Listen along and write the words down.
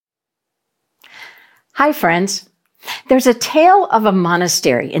Hi, friends. There's a tale of a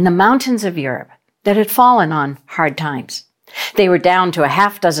monastery in the mountains of Europe that had fallen on hard times. They were down to a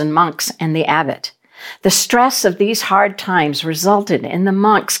half dozen monks and the abbot. The stress of these hard times resulted in the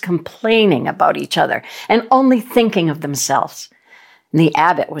monks complaining about each other and only thinking of themselves. And the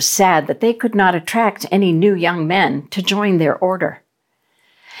abbot was sad that they could not attract any new young men to join their order.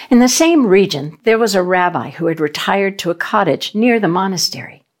 In the same region, there was a rabbi who had retired to a cottage near the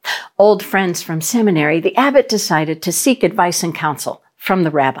monastery. Old friends from seminary, the abbot decided to seek advice and counsel from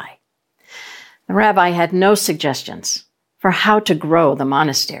the rabbi. The rabbi had no suggestions for how to grow the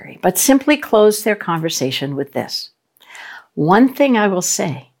monastery, but simply closed their conversation with this: "One thing I will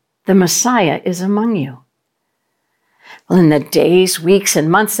say, the Messiah is among you." Well, in the days, weeks, and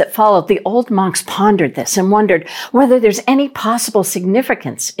months that followed, the old monks pondered this and wondered whether there's any possible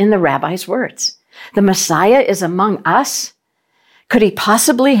significance in the rabbi's words. The Messiah is among us? Could he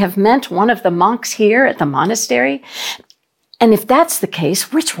possibly have meant one of the monks here at the monastery? And if that's the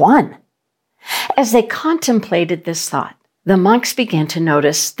case, which one? As they contemplated this thought, the monks began to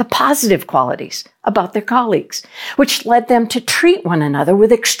notice the positive qualities about their colleagues, which led them to treat one another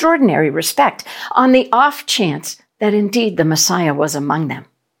with extraordinary respect on the off chance that indeed the Messiah was among them.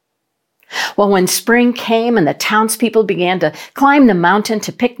 Well, when spring came and the townspeople began to climb the mountain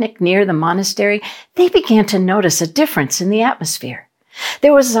to picnic near the monastery, they began to notice a difference in the atmosphere.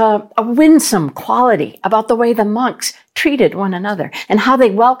 There was a winsome quality about the way the monks treated one another and how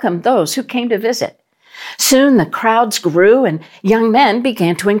they welcomed those who came to visit. Soon the crowds grew and young men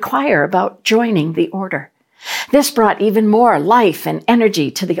began to inquire about joining the order. This brought even more life and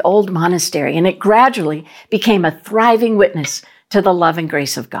energy to the old monastery, and it gradually became a thriving witness to the love and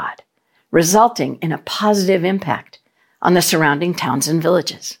grace of God, resulting in a positive impact on the surrounding towns and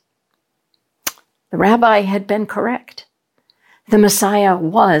villages. The rabbi had been correct. The Messiah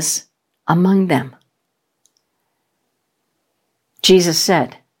was among them. Jesus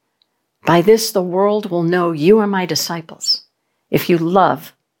said, "By this the world will know you are my disciples, if you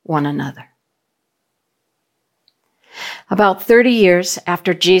love one another." About 30 years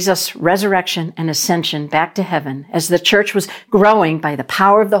after Jesus' resurrection and ascension back to heaven, as the church was growing by the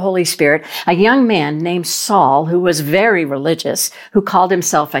power of the Holy Spirit, a young man named Saul, who was very religious, who called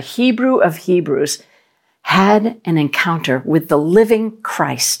himself a Hebrew of Hebrews, had an encounter with the living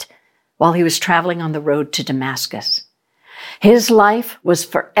Christ while he was traveling on the road to Damascus. His life was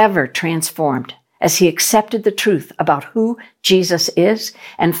forever transformed as he accepted the truth about who Jesus is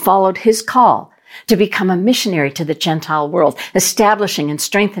and followed his call to become a missionary to the Gentile world, establishing and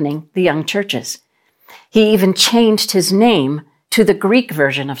strengthening the young churches. He even changed his name to the Greek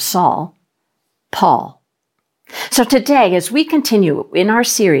version of Saul, Paul. So today, as we continue in our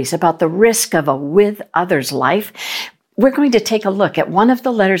series about the risk of a with others life, we're going to take a look at one of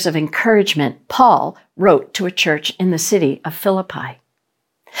the letters of encouragement Paul wrote to a church in the city of Philippi.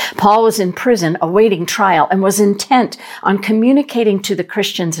 Paul was in prison awaiting trial and was intent on communicating to the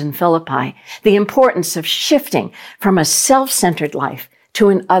Christians in Philippi the importance of shifting from a self-centered life to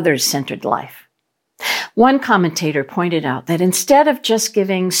an others-centered life. One commentator pointed out that instead of just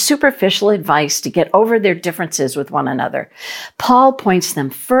giving superficial advice to get over their differences with one another, Paul points them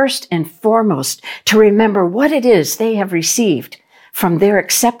first and foremost to remember what it is they have received from their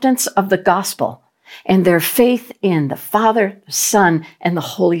acceptance of the gospel and their faith in the Father, the Son, and the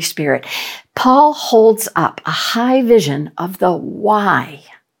Holy Spirit. Paul holds up a high vision of the why.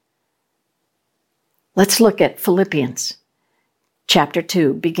 Let's look at Philippians chapter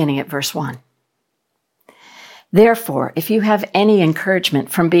 2, beginning at verse 1. "Therefore, if you have any encouragement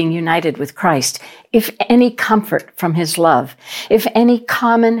from being united with Christ, if any comfort from his love, if any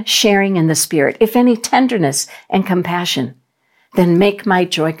common sharing in the Spirit, if any tenderness and compassion, then make my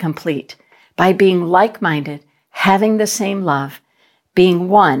joy complete by being like-minded, having the same love, being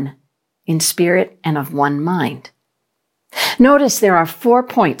one in spirit and of one mind." Notice there are 4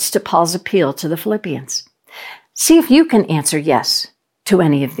 points to Paul's appeal to the Philippians. See if you can answer yes to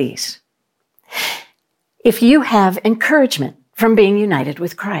any of these. If you have encouragement from being united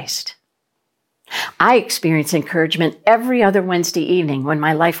with Christ. I experience encouragement every other Wednesday evening when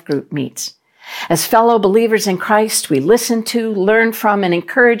my life group meets. As fellow believers in Christ, we listen to, learn from, and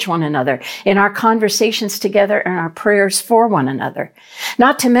encourage one another in our conversations together and our prayers for one another.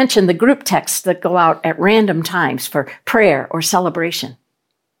 Not to mention the group texts that go out at random times for prayer or celebration.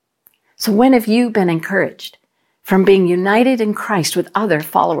 So when have you been encouraged from being united in Christ with other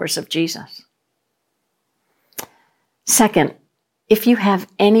followers of Jesus? Second, if you have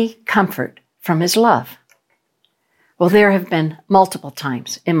any comfort from his love. Well, there have been multiple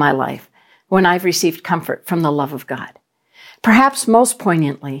times in my life when I've received comfort from the love of God. Perhaps most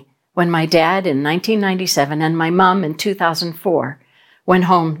poignantly when my dad in 1997 and my mom in 2004 went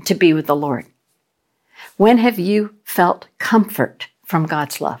home to be with the Lord? When have you felt comfort from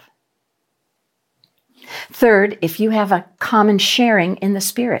God's love? Third, if you have a common sharing in the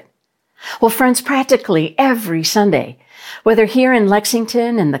Spirit. Well, friends, practically every Sunday, whether here in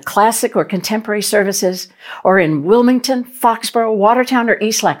Lexington in the classic or contemporary services, or in Wilmington, Foxborough, Watertown, or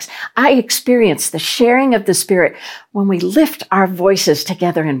East Lex, I experience the sharing of the Spirit when we lift our voices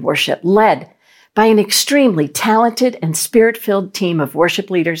together in worship, led by an extremely talented and Spirit-filled team of worship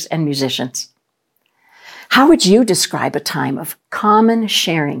leaders and musicians. How would you describe a time of common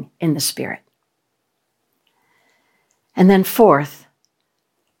sharing in the Spirit? And then fourth,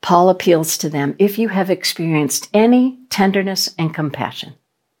 Paul appeals to them, if you have experienced any tenderness and compassion.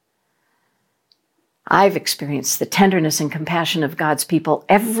 I've experienced the tenderness and compassion of God's people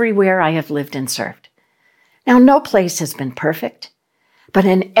everywhere I have lived and served. Now, no place has been perfect, but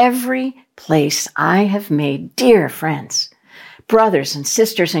in every place I have made dear friends, brothers and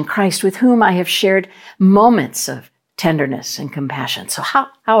sisters in Christ with whom I have shared moments of tenderness and compassion. So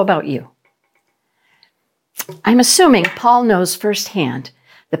how about you? I'm assuming Paul knows firsthand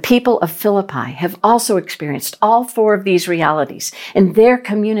the people of Philippi have also experienced all four of these realities in their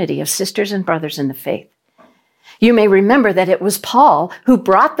community of sisters and brothers in the faith. You may remember that it was Paul who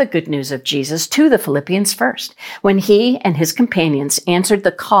brought the good news of Jesus to the Philippians first, when he and his companions answered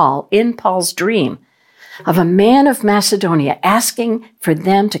the call in Paul's dream of a man of Macedonia asking for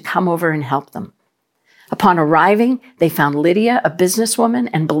them to come over and help them. Upon arriving, they found Lydia, a businesswoman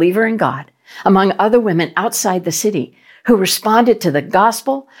and believer in God, among other women outside the city, who responded to the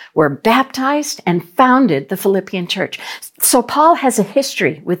gospel, were baptized, and founded the Philippian church. So Paul has a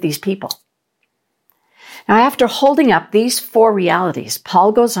history with these people. Now, after holding up these four realities,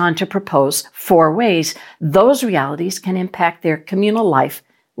 Paul goes on to propose four ways those realities can impact their communal life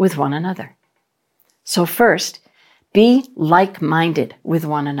with one another. So first, be like-minded with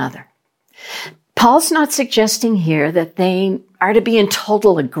one another. Paul's not suggesting here that they are to be in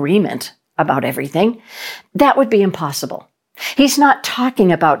total agreement about everything. That would be impossible. He's not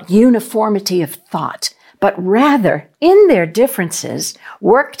talking about uniformity of thought, but rather, in their differences,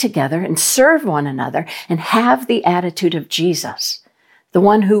 work together and serve one another and have the attitude of Jesus, the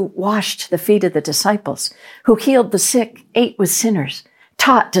one who washed the feet of the disciples, who healed the sick, ate with sinners,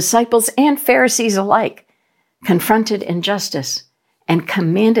 taught disciples and Pharisees alike, confronted injustice, and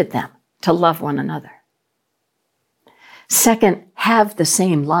commanded them to love one another. Second, have the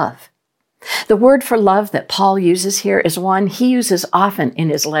same love. The word for love that Paul uses here is one he uses often in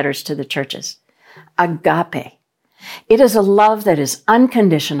his letters to the churches, agape. It is a love that is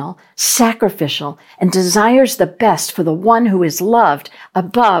unconditional, sacrificial, and desires the best for the one who is loved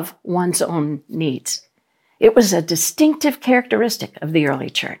above one's own needs. It was a distinctive characteristic of the early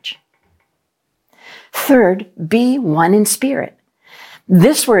church. Third, be one in spirit.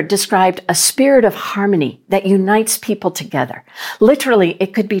 This word described a spirit of harmony that unites people together. Literally,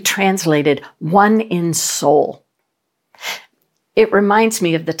 it could be translated one in soul. It reminds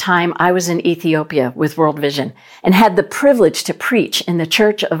me of the time I was in Ethiopia with World Vision and had the privilege to preach in the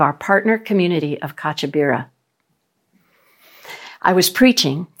church of our partner community of Kachabira. I was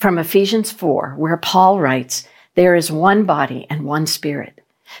preaching from Ephesians 4, where Paul writes, "There is one body and one spirit,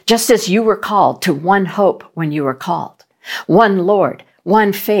 just as you were called to one hope when you were called, one Lord,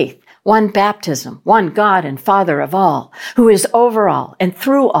 one faith, one baptism, one God and Father of all, who is over all and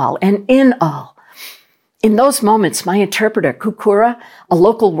through all and in all." In those moments, my interpreter, Kukura, a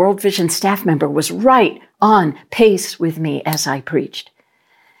local World Vision staff member, was right on pace with me as I preached.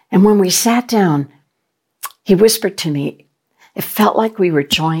 And when we sat down, he whispered to me, it felt like we were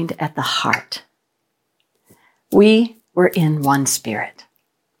joined at the heart. We were in one spirit.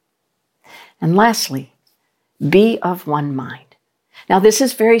 And lastly, be of one mind. Now, this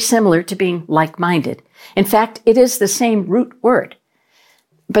is very similar to being like-minded. In fact, it is the same root word.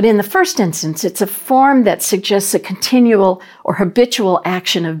 But in the first instance, it's a form that suggests a continual or habitual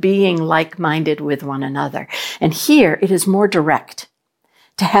action of being like-minded with one another. And here it is more direct,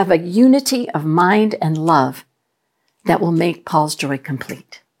 to have a unity of mind and love that will make Paul's joy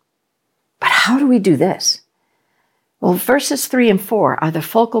complete. But how do we do this? Well, verses 3 and 4 are the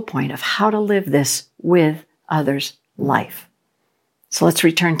focal point of how to live this with others' life. So let's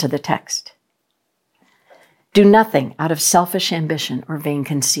return to the text. Do nothing out of selfish ambition or vain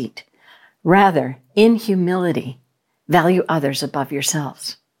conceit. Rather, in humility, value others above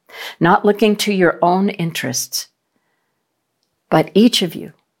yourselves, not looking to your own interests, but each of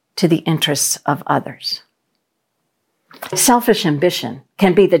you to the interests of others. Selfish ambition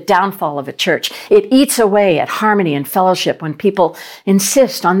can be the downfall of a church. It eats away at harmony and fellowship when people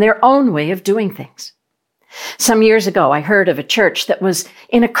insist on their own way of doing things. Some years ago, I heard of a church that was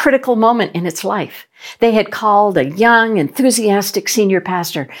in a critical moment in its life. They had called a young, enthusiastic senior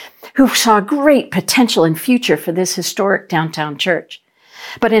pastor who saw great potential and future for this historic downtown church.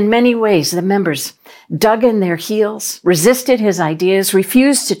 But in many ways, the members dug in their heels, resisted his ideas,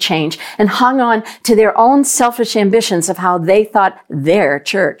 refused to change, and hung on to their own selfish ambitions of how they thought their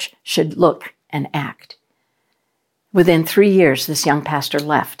church should look and act. Within 3 years, this young pastor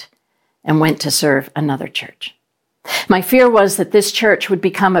left and went to serve another church. My fear was that this church would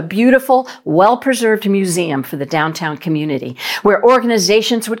become a beautiful, well-preserved museum for the downtown community, where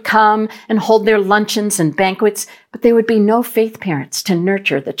organizations would come and hold their luncheons and banquets, but there would be no faith parents to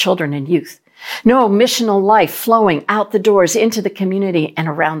nurture the children and youth, no missional life flowing out the doors into the community and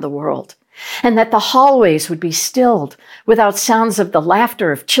around the world, and that the hallways would be stilled without sounds of the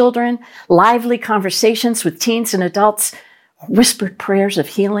laughter of children, lively conversations with teens and adults, whispered prayers of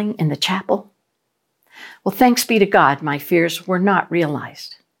healing in the chapel. Well, thanks be to God, my fears were not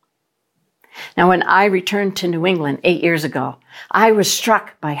realized. Now, when I returned to New England 8 years ago, I was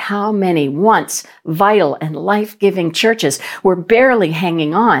struck by how many once vital and life-giving churches were barely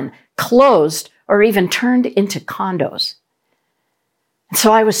hanging on, closed, or even turned into condos. And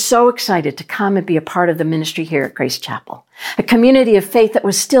so I was so excited to come and be a part of the ministry here at Grace Chapel, a community of faith that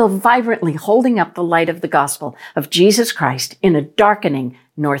was still vibrantly holding up the light of the gospel of Jesus Christ in a darkening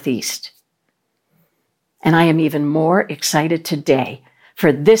Northeast. And I am even more excited today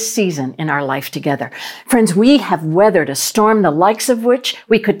for this season in our life together. Friends, we have weathered a storm the likes of which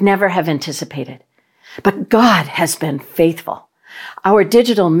we could never have anticipated. But God has been faithful. Our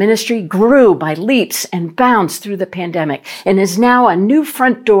digital ministry grew by leaps and bounds through the pandemic and is now a new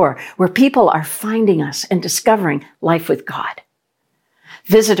front door where people are finding us and discovering life with God.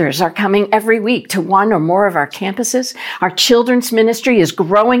 Visitors are coming every week to one or more of our campuses. Our children's ministry is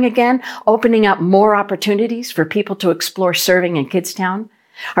growing again, opening up more opportunities for people to explore serving in Kidstown.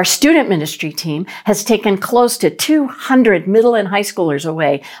 Our student ministry team has taken close to 200 middle and high schoolers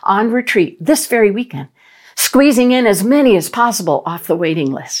away on retreat this very weekend, squeezing in as many as possible off the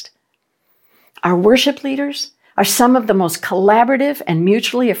waiting list. Our worship leaders are some of the most collaborative and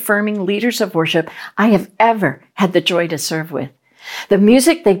mutually affirming leaders of worship I have ever had the joy to serve with. The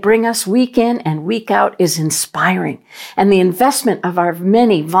music they bring us week in and week out is inspiring, and the investment of our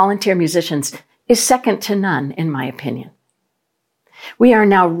many volunteer musicians is second to none, in my opinion. We are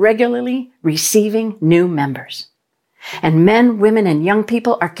now regularly receiving new members, and men, women, and young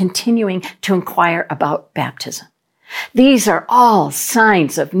people are continuing to inquire about baptism. These are all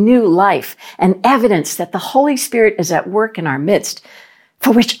signs of new life and evidence that the Holy Spirit is at work in our midst,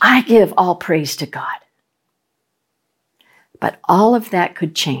 for which I give all praise to God. But all of that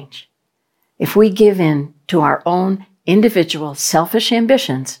could change if we give in to our own individual selfish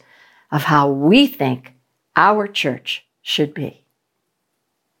ambitions of how we think our church should be.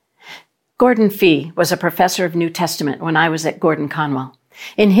 Gordon Fee was a professor of New Testament when I was at Gordon Conwell.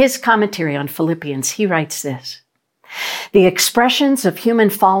 In his commentary on Philippians, he writes this: "The expressions of human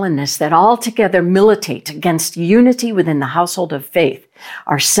fallenness that altogether militate against unity within the household of faith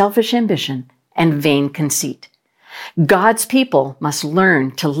are selfish ambition and vain conceit. God's people must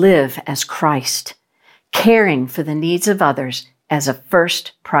learn to live as Christ, caring for the needs of others as a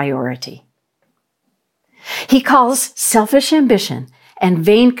first priority." He calls selfish ambition and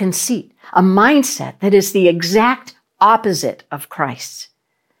vain conceit a mindset that is the exact opposite of Christ's.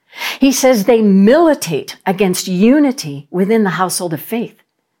 He says they militate against unity within the household of faith.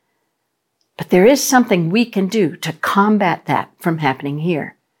 But there is something we can do to combat that from happening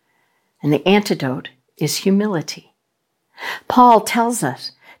here. And the antidote is humility. Paul tells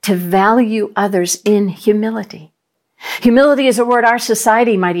us to value others in humility. Humility is a word our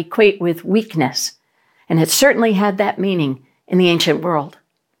society might equate with weakness, and it certainly had that meaning in the ancient world.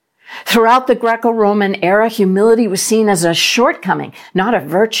 Throughout the Greco-Roman era, humility was seen as a shortcoming, not a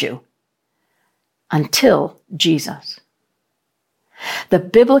virtue, until Jesus. The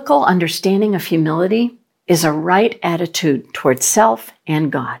biblical understanding of humility is a right attitude toward self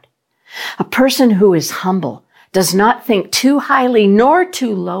and God. A person who is humble does not think too highly nor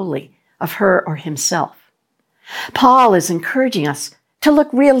too lowly of her or himself. Paul is encouraging us to look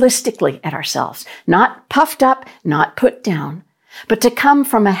realistically at ourselves, not puffed up, not put down, but to come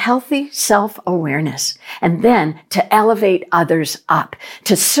from a healthy self-awareness and then to elevate others up,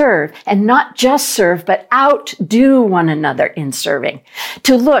 to serve and not just serve, but outdo one another in serving,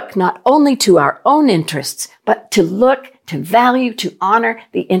 to look not only to our own interests, but to look, to value, to honor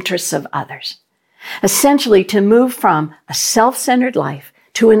the interests of others. essentially to move from a self-centered life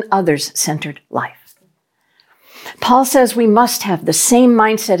to an others-centered life. Paul says we must have the same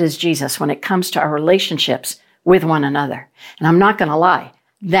mindset as Jesus when it comes to our relationships with one another. And I'm not going to lie,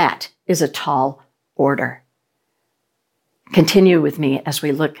 that is a tall order. Continue with me as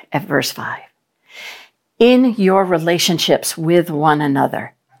we look at verse 5. In your relationships with one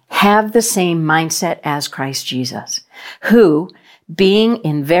another, have the same mindset as Christ Jesus, who, being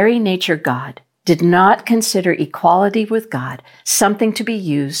in very nature God, did not consider equality with God something to be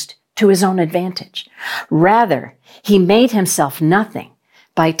used to his own advantage. Rather, he made himself nothing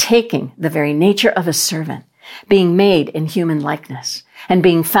by taking the very nature of a servant, being made in human likeness, and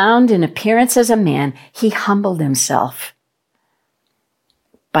being found in appearance as a man, he humbled himself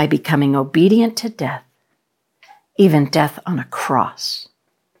by becoming obedient to death, even death on a cross.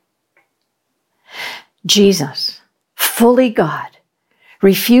 Jesus, fully God,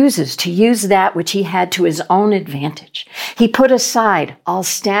 refuses to use that which he had to his own advantage. He put aside all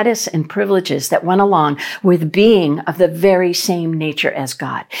status and privileges that went along with being of the very same nature as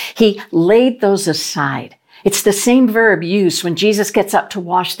God. He laid those aside. It's the same verb used when Jesus gets up to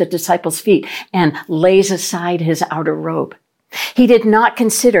wash the disciples' feet and lays aside his outer robe. He did not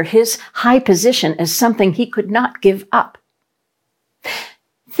consider his high position as something he could not give up.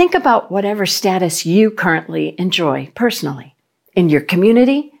 Think about whatever status you currently enjoy personally, in your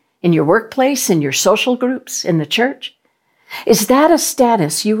community, in your workplace, in your social groups, in the church. Is that a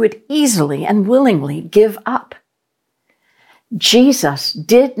status you would easily and willingly give up? Jesus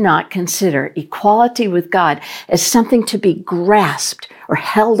did not consider equality with God as something to be grasped or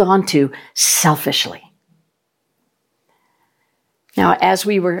held onto selfishly. Now, as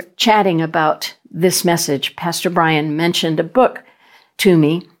we were chatting about this message, Pastor Brian mentioned a book to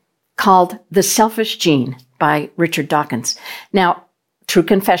me called The Selfish Gene by Richard Dawkins. Now, true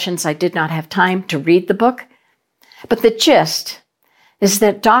confessions, I did not have time to read the book, but the gist is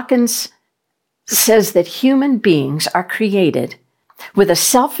that Dawkins says that human beings are created with a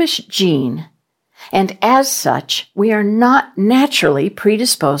selfish gene, and as such, we are not naturally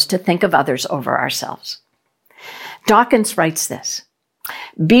predisposed to think of others over ourselves. Dawkins writes this: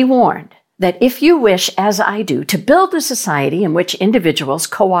 "Be warned that if you wish, as I do, to build a society in which individuals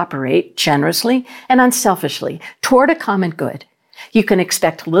cooperate generously and unselfishly toward a common good, you can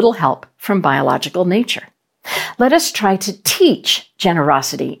expect little help from biological nature. Let us try to teach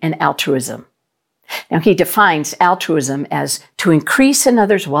generosity and altruism." Now, he defines altruism as to increase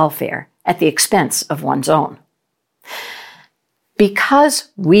another's welfare at the expense of one's own. Because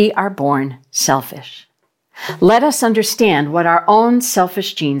we are born selfish, let us understand what our own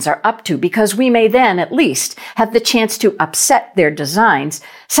selfish genes are up to, because we may then at least have the chance to upset their designs,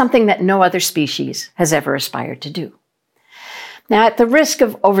 something that no other species has ever aspired to do. Now, at the risk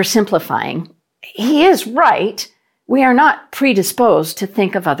of oversimplifying, he is right. We are not predisposed to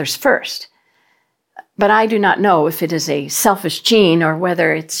think of others first. But I do not know if it is a selfish gene or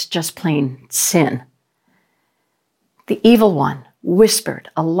whether it's just plain sin. The evil one whispered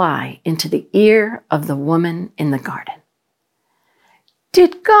a lie into the ear of the woman in the garden.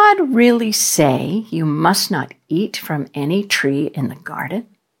 Did God really say you must not eat from any tree in the garden?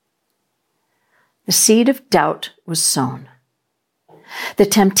 The seed of doubt was sown. The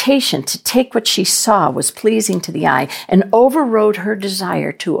temptation to take what she saw was pleasing to the eye and overrode her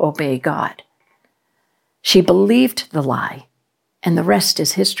desire to obey God. She believed the lie, and the rest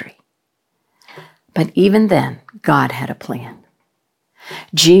is history. But even then, God had a plan.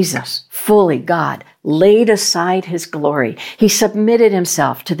 Jesus, fully God, laid aside his glory. He submitted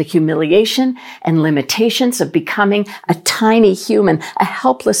himself to the humiliation and limitations of becoming a tiny human, a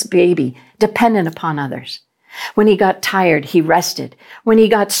helpless baby, dependent upon others. When he got tired, he rested. When he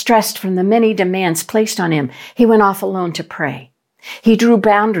got stressed from the many demands placed on him, he went off alone to pray. He drew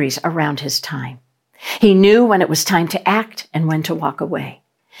boundaries around his time. He knew when it was time to act and when to walk away.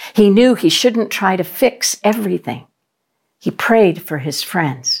 He knew he shouldn't try to fix everything. He prayed for his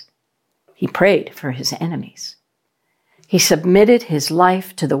friends. He prayed for his enemies. He submitted his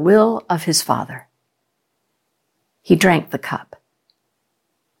life to the will of his Father. He drank the cup.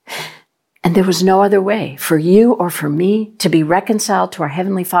 And there was no other way for you or for me to be reconciled to our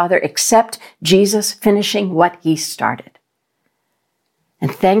Heavenly Father except Jesus finishing what he started.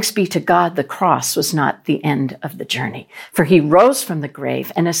 And thanks be to God, the cross was not the end of the journey, for he rose from the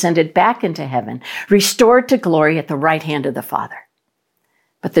grave and ascended back into heaven, restored to glory at the right hand of the Father.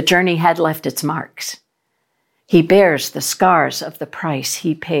 But the journey had left its marks. He bears the scars of the price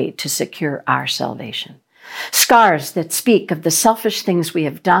he paid to secure our salvation. Scars that speak of the selfish things we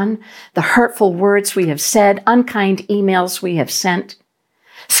have done, the hurtful words we have said, unkind emails we have sent.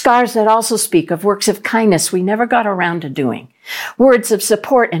 Scars that also speak of works of kindness we never got around to doing. Words of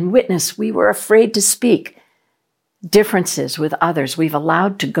support and witness we were afraid to speak. Differences with others we've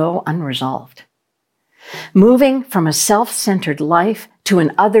allowed to go unresolved. Moving from a self-centered life to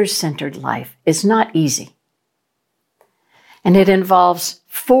an others-centered life is not easy. And it involves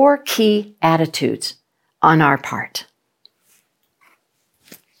 4 key attitudes on our part.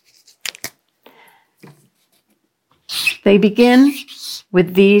 They begin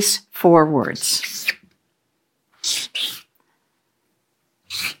with these 4 words.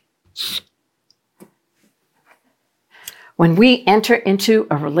 When we enter into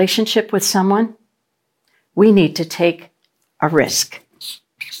a relationship with someone, we need to take a risk.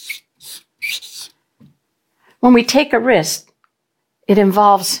 When we take a risk, it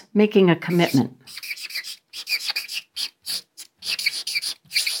involves making a commitment.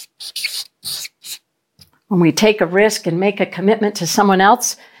 When we take a risk and make a commitment to someone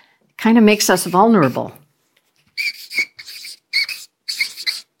else, it kind of makes us vulnerable.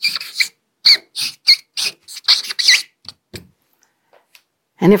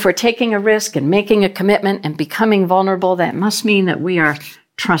 And if we're taking a risk and making a commitment and becoming vulnerable, that must mean that we are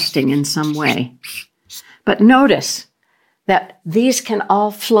trusting in some way. But notice that these can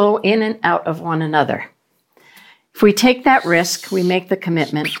all flow in and out of one another. If we take that risk, we make the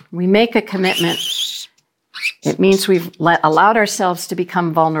commitment. We make a commitment. It means we've allowed ourselves to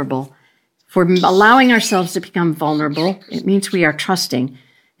become vulnerable. If we're allowing ourselves to become vulnerable, it means we are trusting.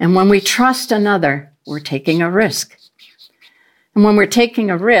 And when we trust another, we're taking a risk. And when we're taking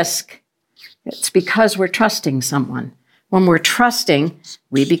a risk, it's because we're trusting someone. When we're trusting,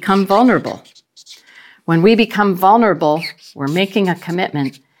 we become vulnerable. When we become vulnerable, we're making a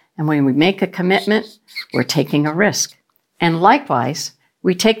commitment. And when we make a commitment, we're taking a risk. And likewise,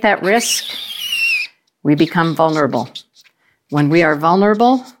 we take that risk, we become vulnerable. When we are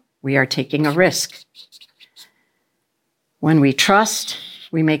vulnerable, we are taking a risk. When we trust,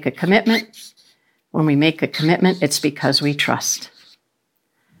 we make a commitment. When we make a commitment, it's because we trust.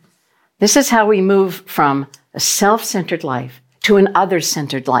 This is how we move from a self-centered life to an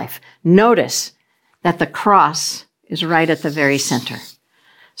others-centered life. Notice that the cross is right at the very center.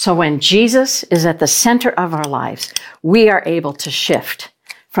 So when Jesus is at the center of our lives, we are able to shift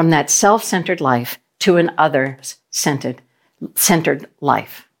from that self-centered life to an others-centered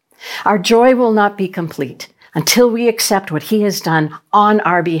life. Our joy will not be complete until we accept what he has done on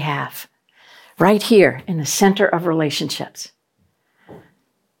our behalf, right here in the center of relationships.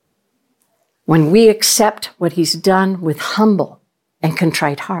 When we accept what he's done with humble and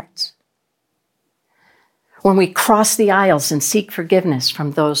contrite hearts. When we cross the aisles and seek forgiveness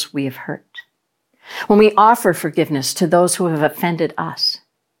from those we have hurt. When we offer forgiveness to those who have offended us.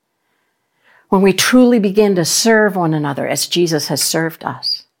 When we truly begin to serve one another as Jesus has served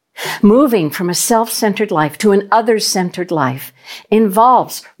us. Moving from a self-centered life to an others-centered life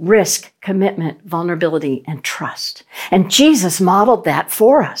involves risk, commitment, vulnerability, and trust. And Jesus modeled that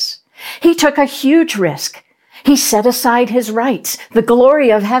for us. He took a huge risk. He set aside his rights, the glory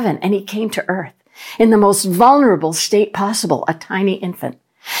of heaven, and he came to earth in the most vulnerable state possible, a tiny infant.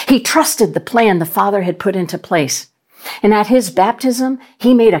 He trusted the plan the Father had put into place. And at his baptism,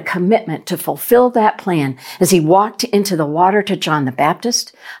 he made a commitment to fulfill that plan as he walked into the water to John the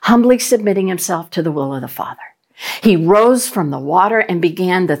Baptist, humbly submitting himself to the will of the Father. He rose from the water and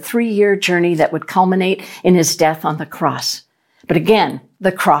began the 3-year journey that would culminate in his death on the cross. But again,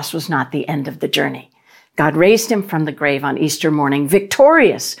 the cross was not the end of the journey. God raised him from the grave on Easter morning,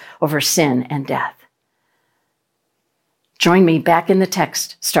 victorious over sin and death. Join me back in the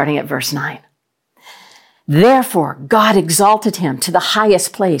text, starting at verse 9. Therefore, God exalted him to the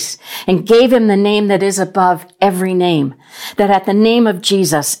highest place and gave him the name that is above every name, that at the name of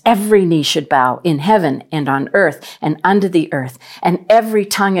Jesus, every knee should bow in heaven and on earth and under the earth, and every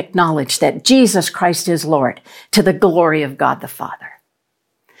tongue acknowledge that Jesus Christ is Lord, to the glory of God the Father.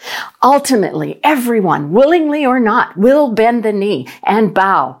 Ultimately, everyone, willingly or not, will bend the knee and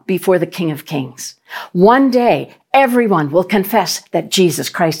bow before the King of Kings. One day, everyone will confess that Jesus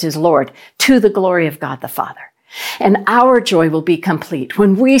Christ is Lord, to the glory of God the Father. And our joy will be complete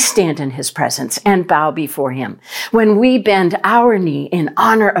when we stand in his presence and bow before him, when we bend our knee in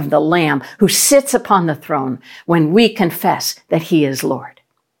honor of the Lamb who sits upon the throne, when we confess that he is Lord.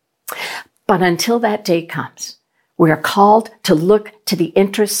 But until that day comes, we are called to look to the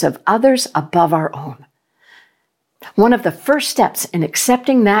interests of others above our own. One of the first steps in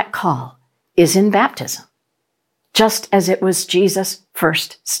accepting that call is in baptism, just as it was Jesus'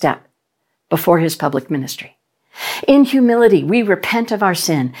 first step before his public ministry. In humility, we repent of our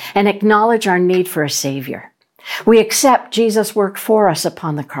sin and acknowledge our need for a Savior. We accept Jesus' work for us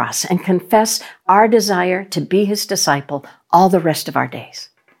upon the cross and confess our desire to be his disciple all the rest of our days.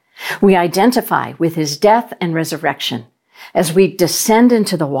 We identify with his death and resurrection as we descend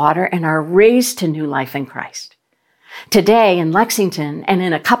into the water and are raised to new life in Christ. Today in Lexington and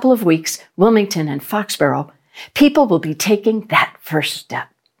in a couple of weeks, Wilmington and Foxborough, people will be taking that first step.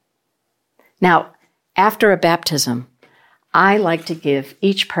 Now, after a baptism, I like to give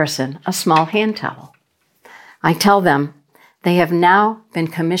each person a small hand towel. I tell them they have now been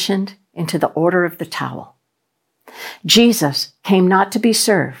commissioned into the order of the towel. Jesus came not to be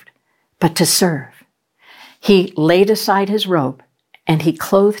served, but to serve. He laid aside his robe and he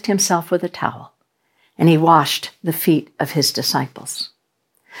clothed himself with a towel, and he washed the feet of his disciples.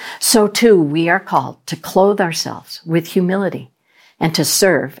 So too, we are called to clothe ourselves with humility and to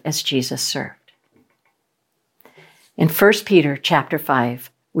serve as Jesus served. In 1 Peter chapter 5,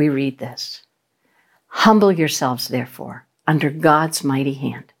 we read this: "Humble yourselves, therefore, under God's mighty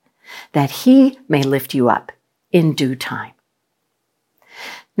hand, that he may lift you up in due time."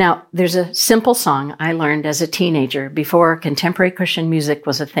 Now, there's a simple song I learned as a teenager before contemporary Christian music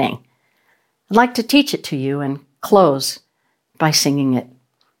was a thing. I'd like to teach it to you and close by singing it.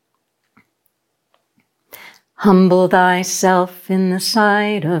 Humble thyself in the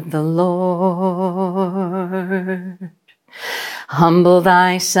sight of the Lord. Humble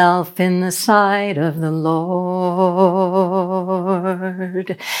thyself in the sight of the Lord,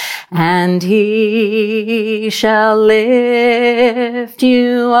 and he shall lift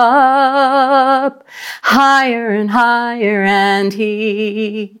you up higher and higher, and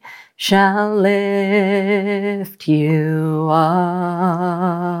he shall lift you up.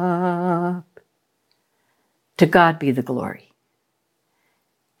 To God be the glory.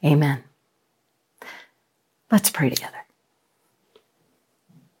 Amen. Let's pray together.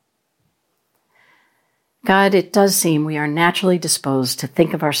 God, it does seem we are naturally disposed to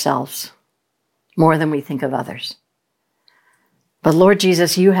think of ourselves more than we think of others. But Lord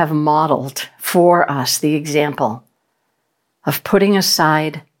Jesus, you have modeled for us the example of putting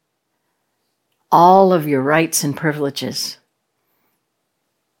aside all of your rights and privileges,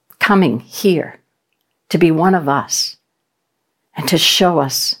 coming here to be one of us and to show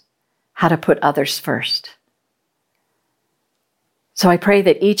us how to put others first. So I pray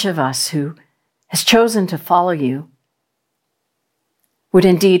that each of us who has chosen to follow you would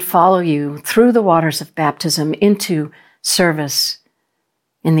indeed follow you through the waters of baptism into service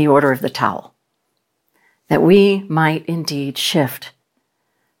in the order of the towel, that we might indeed shift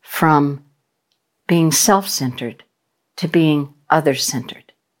from being self-centered to being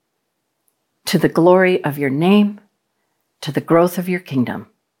other-centered, to the glory of your name, to the growth of your kingdom.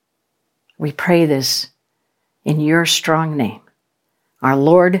 We pray this in your strong name, our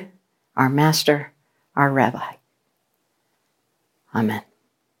Lord, our Master, our Rabbi. Amen.